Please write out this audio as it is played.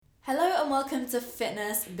and welcome to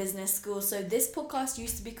Fitness Business School. So this podcast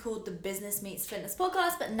used to be called the Business Meets Fitness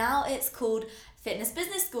Podcast, but now it's called Fitness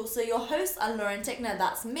Business School. So your hosts are Lauren Tickner,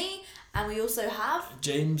 that's me, and we also have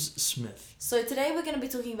James Smith. So today we're going to be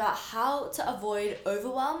talking about how to avoid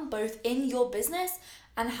overwhelm both in your business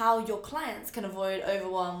and how your clients can avoid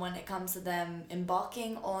overwhelm when it comes to them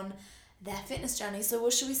embarking on their fitness journey. So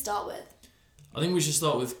what should we start with? I think we should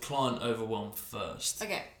start with client overwhelm first.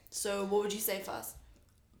 Okay, so what would you say first?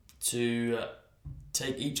 To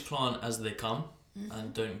take each client as they come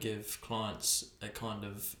and don't give clients a kind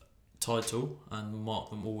of title and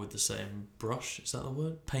mark them all with the same brush. Is that the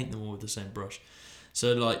word? Paint them all with the same brush.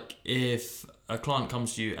 So like if a client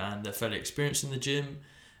comes to you and they're fairly experienced in the gym,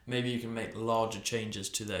 maybe you can make larger changes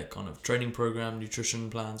to their kind of training program,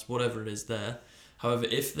 nutrition plans, whatever it is there. However,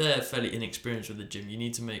 if they're fairly inexperienced with the gym, you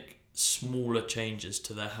need to make smaller changes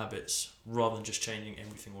to their habits rather than just changing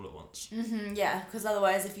everything all at once. Yeah, because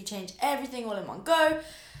otherwise if you change everything all in one go,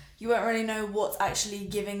 you won't really know what's actually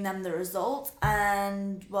giving them the result,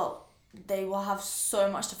 and well, they will have so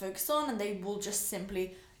much to focus on and they will just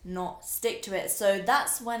simply not stick to it. So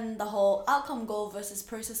that's when the whole outcome goal versus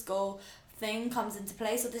process goal thing comes into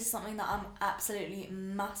play. So this is something that I'm absolutely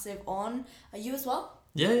massive on. Are you as well?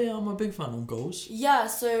 Yeah, I'm a big fan on goals. Yeah,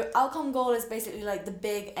 so outcome goal is basically like the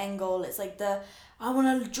big end goal. It's like I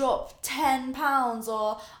want to drop 10 pounds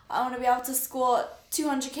or I want to be able to squat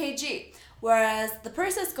 200 kg. Whereas the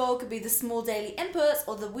process goal could be the small daily inputs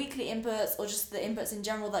or the weekly inputs or just the inputs in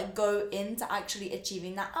general that go into actually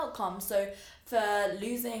achieving that outcome. So for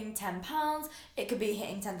losing 10 pounds, it could be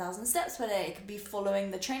hitting 10,000 steps per day. It could be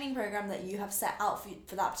following the training program that you have set out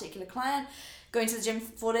for that particular client. Going to the gym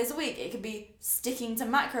 4 days a week. It could be sticking to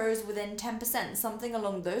macros within 10%, something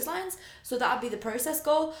along those lines. So that would be the process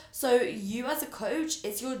goal. So you as a coach,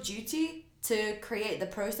 it's your duty to create the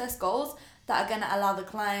process goals that are going to allow the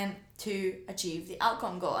client to achieve the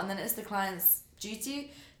outcome goal. And then it's the client's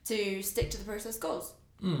duty to stick to the process goals.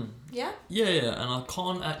 Yeah? Yeah, and I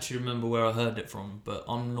can't actually remember where I heard it from, but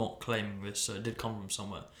I'm not claiming this, so it did come from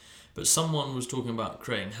somewhere. But someone was talking about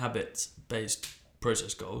creating habit-based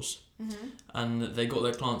process goals. And they got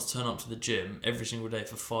their clients to turn up to the gym every single day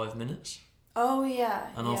for 5 minutes. Oh, yeah.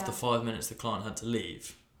 And after 5 minutes, the client had to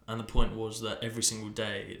leave. And the point was that every single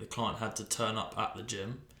day, the client had to turn up at the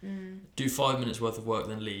gym, do 5 minutes worth of work,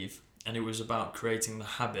 then leave. And it was about creating the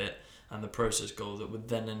habit and the process goal that would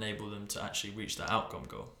then enable them to actually reach that outcome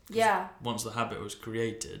goal. Yeah. Once the habit was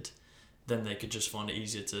created, then they could just find it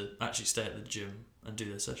easier to actually stay at the gym and do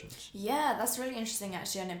their sessions. Yeah, that's really interesting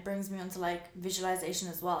actually, and it brings me on to like visualization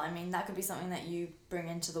as well. I mean, that could be something that you bring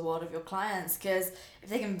into the world of your clients, because if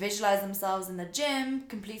they can visualize themselves in the gym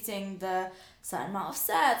completing the certain amount of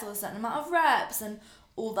sets or a certain amount of reps and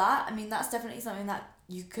all that, I mean, that's definitely something that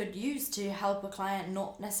you could use to help a client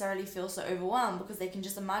not necessarily feel so overwhelmed, because they can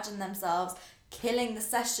just imagine themselves killing the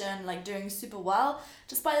session, like doing super well,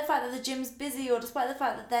 despite the fact that the gym's busy or despite the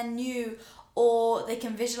fact that they're new. Or they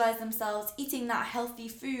can visualize themselves eating that healthy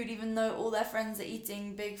food even though all their friends are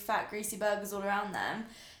eating big fat greasy burgers all around them.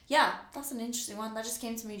 Yeah, that's an interesting one. That just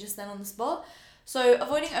came to me just then on the spot. So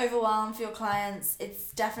avoiding overwhelm for your clients,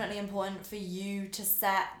 it's definitely important for you to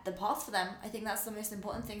set the path for them. I think that's the most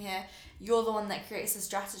important thing here. You're the one that creates a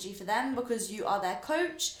strategy for them because you are their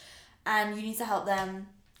coach and you need to help them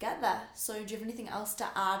get there. So do you have anything else to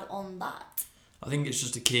add on that? I think it's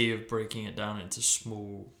just a key of breaking it down into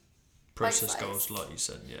small process Bite-sized goals, like you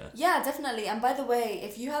said, yeah. Yeah, definitely. And by the way,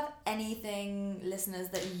 if you have anything, listeners,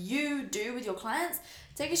 that you do with your clients,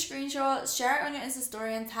 take a screenshot, share it on your Insta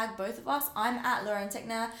story and tag both of us. I'm at Lauren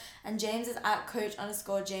Tickner and James is at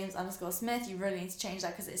coach_James_Smith. You really need to change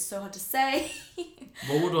that because it's so hard to say.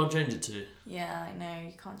 What would I change it to? Yeah, I know.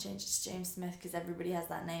 You can't change it to James Smith because everybody has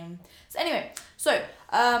that name. So anyway, take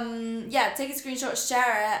a screenshot,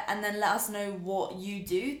 share it, and then let us know what you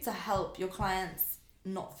do to help your clients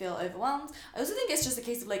not feel overwhelmed. I also think it's just a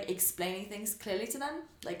case of like explaining things clearly to them,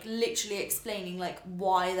 like literally explaining like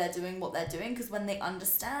why they're doing what they're doing, because when they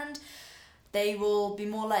understand, they will be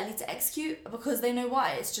more likely to execute because they know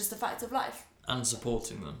why. It's just a fact of life. And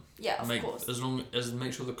supporting them. Yeah, of course. As long as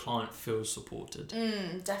make sure the client feels supported.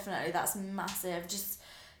 Definitely, that's massive. Just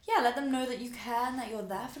let them know that you care and that you're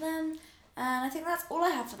there for them. And I think that's all I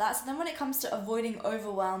have for that. So then when it comes to avoiding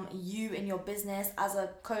overwhelm, you in your business, as a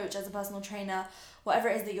coach, as a personal trainer, whatever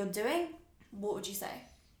it is that you're doing, what would you say?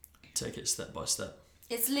 Take it step by step.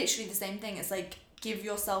 It's literally the same thing. It's like give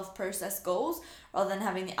yourself process goals rather than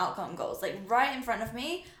having the outcome goals. Like right in front of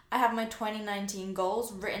me, I have my 2019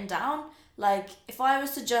 goals written down. Like if I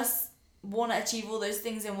was to just want to achieve all those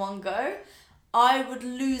things in one go, I would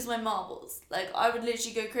lose my marbles. Like I would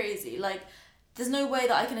literally go crazy. Like there's no way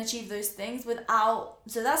that I can achieve those things without.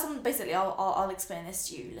 So that's basically, I'll explain this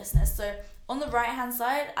to you, listeners. So on the right hand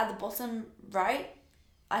side, at the bottom right,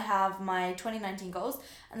 I have my 2019 goals,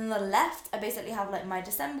 and on the left, I basically have like my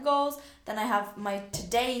December goals. Then I have my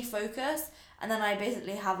today focus, and then I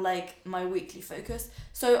basically have like my weekly focus.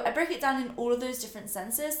 So I break it down in all of those different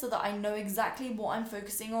senses so that I know exactly what I'm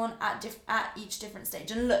focusing on at each different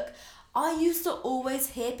stage. And look, I used to always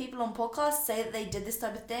hear people on podcasts say that they did this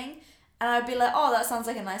type of thing, and I'd be like, oh, that sounds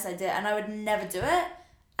like a nice idea, and I would never do it.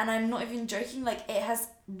 And I'm not even joking, like it has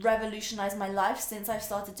revolutionized my life since I've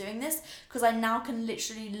started doing this, because I now can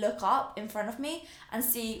literally look up in front of me and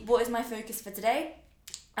see what is my focus for today,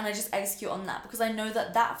 and I just execute on that, because I know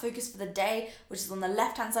that that focus for the day, which is on the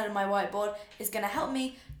left hand side of my whiteboard, is going to help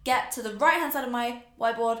me get to the right hand side of my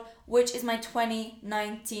whiteboard, which is my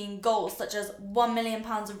 2019 goals, such as £1 million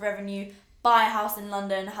of revenue, buy a house in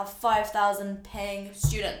London, have 5,000 paying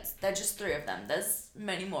students. They're just 3 of them. There's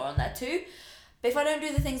many more on there too. But if I don't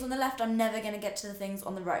do the things on the left, I'm never going to get to the things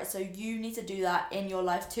on the right. So you need to do that in your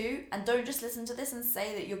life too. And don't just listen to this and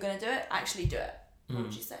say that you're going to do it. Actually do it. What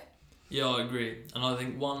would you say? Yeah, I agree. And I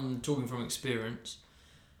think, talking from experience,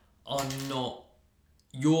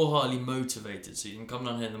 you're highly motivated. So you can come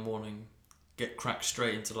down here in the morning, get cracked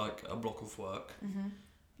straight into like a block of work. Mm-hmm.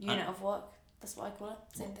 Unit of work. That's what I call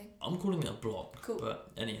it. Same thing. I'm calling it a block. Cool. But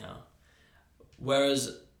anyhow.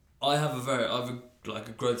 Whereas I have a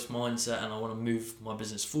growth mindset and I want to move my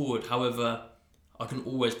business forward. However, I can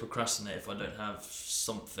always procrastinate if I don't have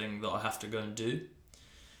something that I have to go and do.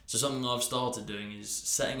 So something I've started doing is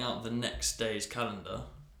setting out the next day's calendar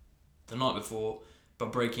the night before,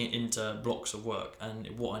 but breaking it into blocks of work and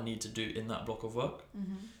what I need to do in that block of work.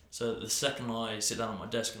 Mm-hmm. So the second I sit down at my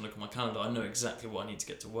desk and look at my calendar, I know exactly what I need to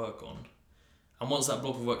get to work on. And once that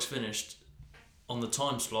block of work's finished, on the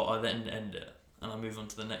time slot, I then end it and I move on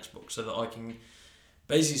to the next block so that I can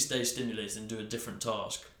basically stay stimulated and do a different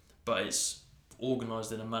task, but it's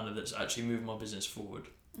organised in a manner that's actually moving my business forward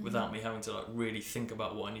without me having to like really think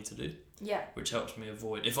about what I need to do. Yeah. Which helps me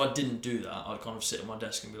avoid. If I didn't do that, I'd kind of sit at my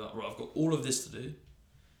desk and be like, right, I've got all of this to do,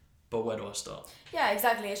 but where do I start? Yeah,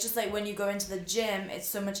 exactly. It's just like when you go into the gym, it's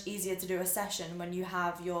so much easier to do a session when you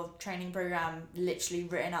have your training program literally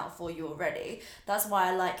written out for you already. That's why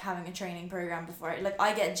I like having a training program before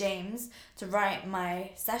I get James to write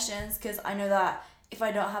my sessions, because I know that if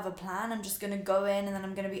I don't have a plan, I'm just going to go in and then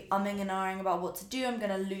I'm going to be umming and ahhing about what to do. I'm going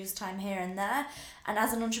to lose time here and there. And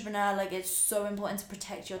as an entrepreneur, like, it's so important to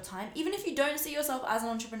protect your time. Even if you don't see yourself as an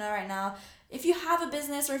entrepreneur right now, if you have a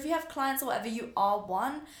business or if you have clients or whatever, you are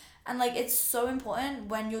one. And like, it's so important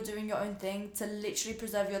when you're doing your own thing to literally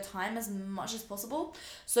preserve your time as much as possible.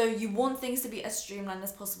 So you want things to be as streamlined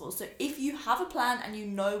as possible. So if you have a plan and you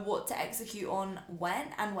know what to execute on when,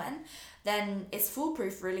 then it's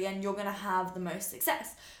foolproof really, and you're going to have the most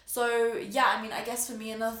success. So yeah, I mean, I guess for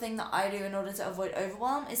me, another thing that I do in order to avoid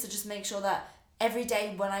overwhelm is to just make sure that every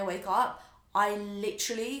day when I wake up, I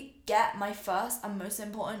literally get my first and most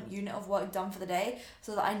important unit of work done for the day,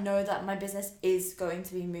 so that I know that my business is going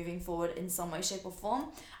to be moving forward in some way, shape or form.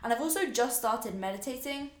 And I've also just started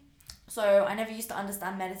meditating. So I never used to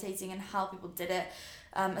understand meditating and how people did it,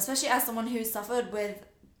 especially as someone who suffered with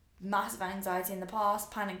massive anxiety in the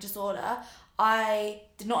past, panic disorder. I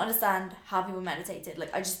did not understand how people meditated.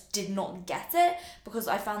 Like, I just did not get it, because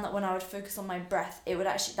I found that when I would focus on my breath,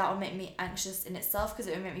 that would make me anxious in itself, because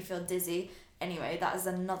it would make me feel dizzy. Anyway, that is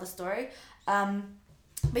another story. But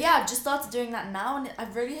yeah, I've just started doing that now, and I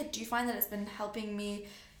really do find that it's been helping me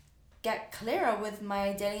get clearer with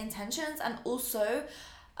my daily intentions. And also,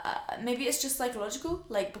 maybe it's just psychological,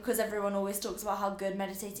 like, because everyone always talks about how good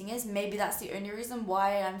meditating is. Maybe that's the only reason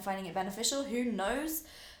why I'm finding it beneficial. Who knows?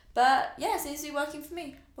 But yeah, it seems to be working for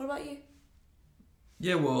me. What about you?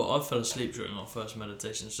 Yeah, well, I fell asleep during our first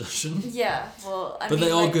meditation session. Yeah, well, I but mean,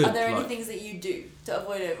 they are like, good. Are there any things that you do to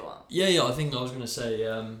avoid overwhelm? Yeah, I think I was going to say...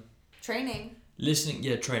 training. Listening,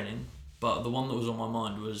 yeah, training. But the one that was on my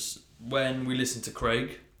mind was when we listened to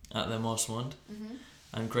Craig at their mastermind,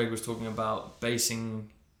 and Craig was talking about basing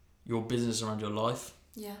your business around your life.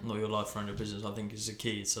 Yeah. Not your life around your business, I think is the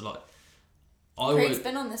key. So, like... Craig's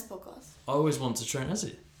been on this podcast. I always want to train, has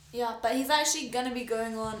he? Yeah, but he's actually going to be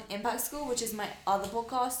going on Impact School, which is my other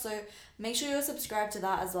podcast. So make sure you're subscribed to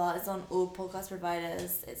that as well. It's on all podcast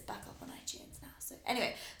providers. It's back up on iTunes now. So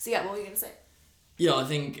anyway, yeah, what were you going to say? Yeah, I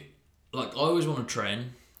think, like, I always want to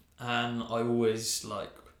train. And I always,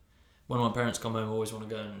 like, when my parents come home, I always want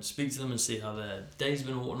to go and speak to them and see how their day's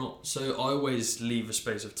been or whatnot. So I always leave a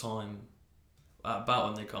space of time about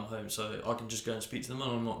when they come home, so I can just go and speak to them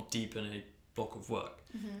and I'm not deep in a block of work,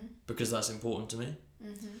 because that's important to me.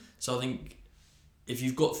 So I think if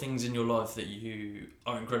you've got things in your life that you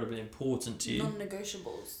are incredibly important to you,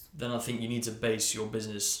 non-negotiables, then I think you need to base your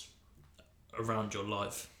business around your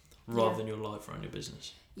life rather than your life around your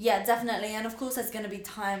business. Yeah, definitely. And of course, there's going to be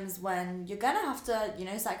times when you're going to have to,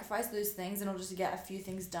 sacrifice those things in order to get a few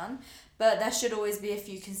things done. But there should always be a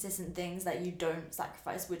few consistent things that you don't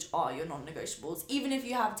sacrifice, which are your non-negotiables. Even if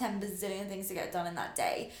you have 10 bazillion things to get done in that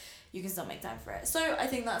day, you can still make time for it. So I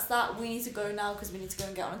think that's that. We need to go now because we need to go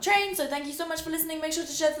and get on a train. So thank you so much for listening. Make sure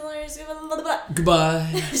to share it on your Goodbye.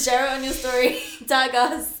 share it on your story. Tag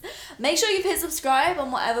us. Make sure you've hit subscribe on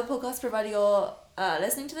whatever podcast provider you're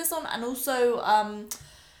listening to this on. And also,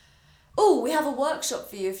 we have a workshop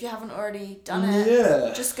for you if you haven't already done it.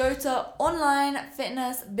 Yeah. Just go to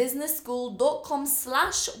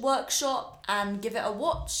onlinefitnessbusinessschool.com/workshop and give it a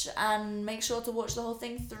watch, and make sure to watch the whole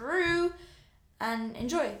thing through and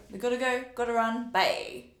enjoy. We gotta go, gotta run.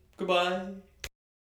 Bye. Goodbye.